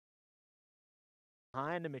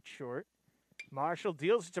Behind him at short. Marshall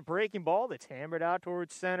deals. It's a breaking ball that's hammered out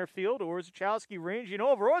towards center field. Orzechowski ranging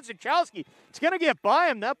over. Orzechowski, it's going to get by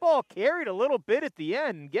him. That ball carried a little bit at the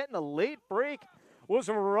end. Getting a late break was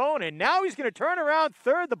Ronan. Now he's going to turn around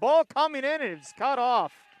third. The ball coming in, and it's cut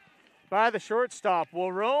off by the shortstop.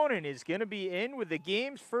 Well, Ronan is going to be in with the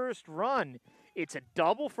game's first run. It's a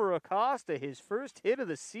double for Acosta, his first hit of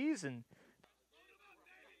the season.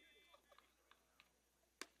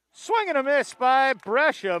 Swing and a miss by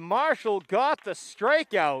Brescia. Marshall got the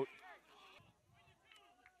strikeout.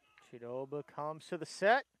 Chidoba comes to the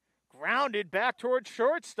set. Grounded back towards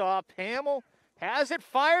shortstop. Hamill has it,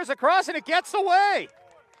 fires across, and it gets away.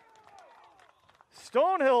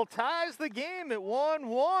 Stonehill ties the game at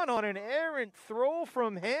 1-1 on an errant throw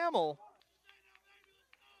from Hamill.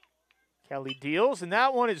 Kelly deals, and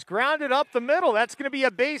that one is grounded up the middle. That's going to be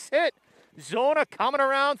a base hit. Zona coming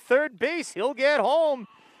around third base. He'll get home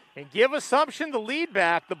and give Assumption the lead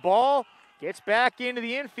back. The ball gets back into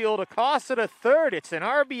the infield. Acosta to third. It's an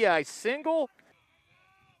RBI single.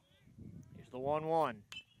 Here's the 1-1.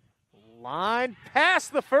 Line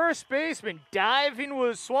past the first baseman. Diving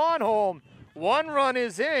was Swanholm. One run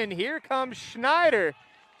is in. Here comes Schneider.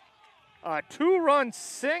 A two-run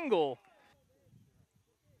single.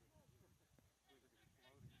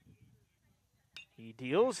 He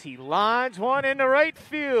deals. He lines one into right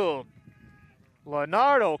field.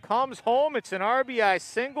 Leonardo comes home. It's an RBI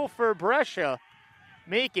single for Brescia.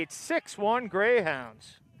 Make it 6-1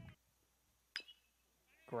 Greyhounds.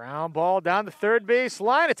 Ground ball down the third base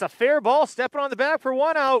line. It's a fair ball. Stepping on the back for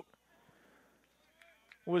one out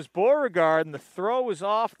was Beauregard, and the throw was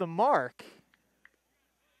off the mark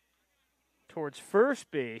towards first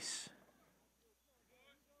base.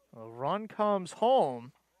 A run comes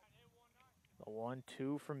home. The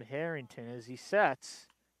 1-2 from Harrington as he sets.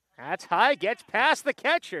 That's high, gets past the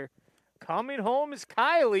catcher. Coming home is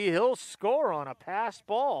Kiley. He'll score on a passed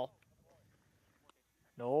ball.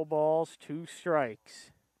 No balls, 2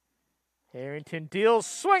 strikes. Harrington deals,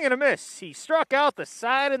 swing and a miss. He struck out the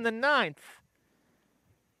side in the 9th.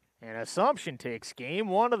 And Assumption takes game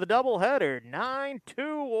 1 of the doubleheader, 9-2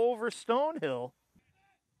 over Stonehill.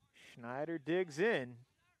 Schneider digs in.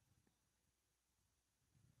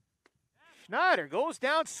 Schneider goes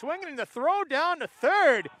down swinging, and the throw down to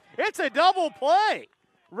third. It's a double play.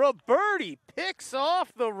 Roberti picks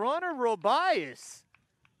off the runner, Robias.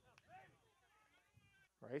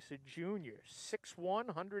 Rice Jr., 6'1",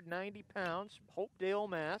 190 pounds, Hopedale,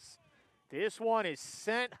 Mass. This one is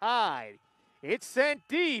sent high. It's sent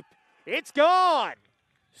deep. It's gone.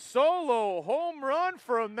 Solo home run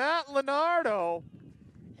from Matt Leonardo.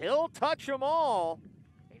 He'll touch them all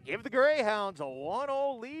and give the Greyhounds a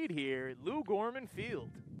 1-0 lead here at Lou Gorman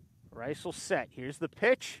Field. Rice will set. Here's the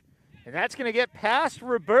pitch, and that's going to get past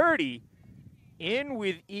Roberti. In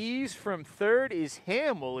with ease from third is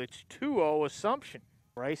Hamill. It's 2-0 Assumption.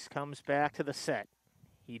 Rice comes back to the set.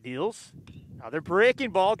 He deals. Another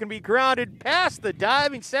breaking ball can be grounded past the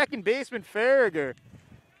diving second baseman Farragher.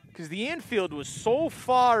 Because the infield was so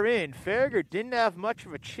far in, Farragher didn't have much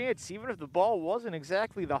of a chance, even if the ball wasn't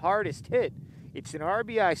exactly the hardest hit. It's an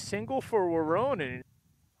RBI single for Waronen.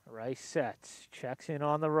 Rice sets, checks in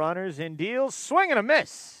on the runners and deals. Swing and a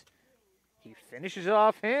miss. He finishes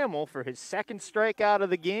off Hamill for his second strikeout of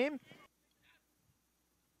the game.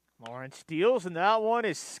 Lawrence deals, and that one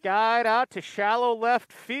is skied out to shallow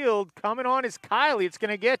left field. Coming on is Kiley. It's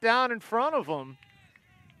going to get down in front of him.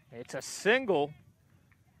 It's a single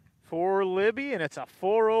for Libby, and it's a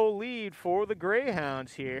 4-0 lead for the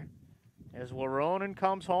Greyhounds here as Waronen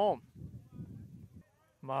comes home.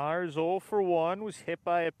 Mars 0 for 1 was hit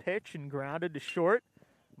by a pitch and grounded to short.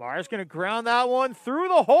 Mars going to ground that one through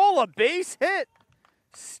the hole. A base hit.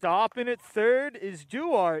 Stopping at third is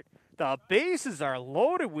Duarte. The bases are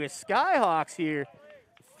loaded with Skyhawks here.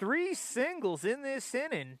 3 singles in this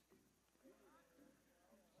inning.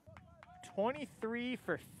 23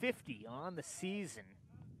 for 50 on the season.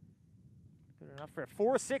 Good enough for a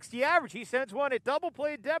 460 average. He sends one at double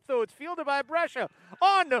play depth, though. It's fielded by Brescia.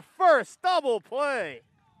 On to first, double play.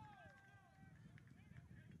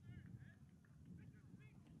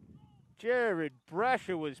 Jared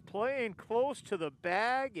Brescia was playing close to the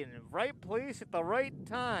bag in the right place at the right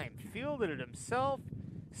time. Fielded it himself.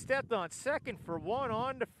 Stepped on second for one.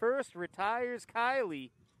 On to first. Retires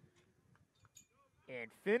Kiley.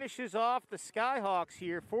 And finishes off the Skyhawks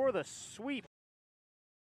here for the sweep.